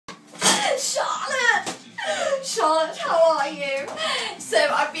Charlotte, how are you? So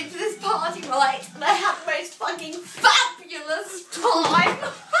I've been to this party, right, and I had the most fucking fabulous time.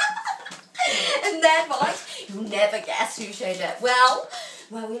 And then, right, you'll never guess who showed up. Well,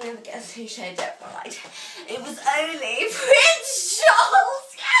 you'll never guess who showed up, right? It was only Prince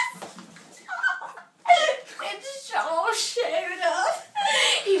Charles. Yes! Prince Charles showed up.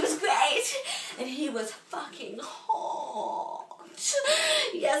 He was great, and he was fucking hot.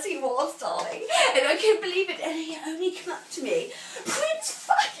 Yes, he was, darling. And I couldn't believe it. And he only came up to me, Prince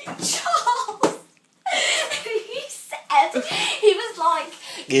fucking Charles. And he said, he was like,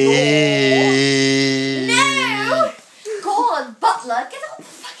 no! God, butler, get out of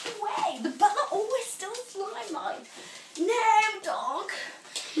the fucking way. The butler always steals the limelight. No, dog.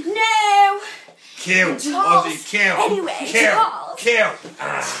 No. Kill, Charles, Ozzy, kill. Anyway, kill, Charles. Kill.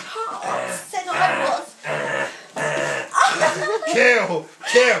 Charles said I was. Kill.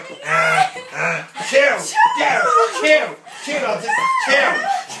 Kill, Ozzy, kill.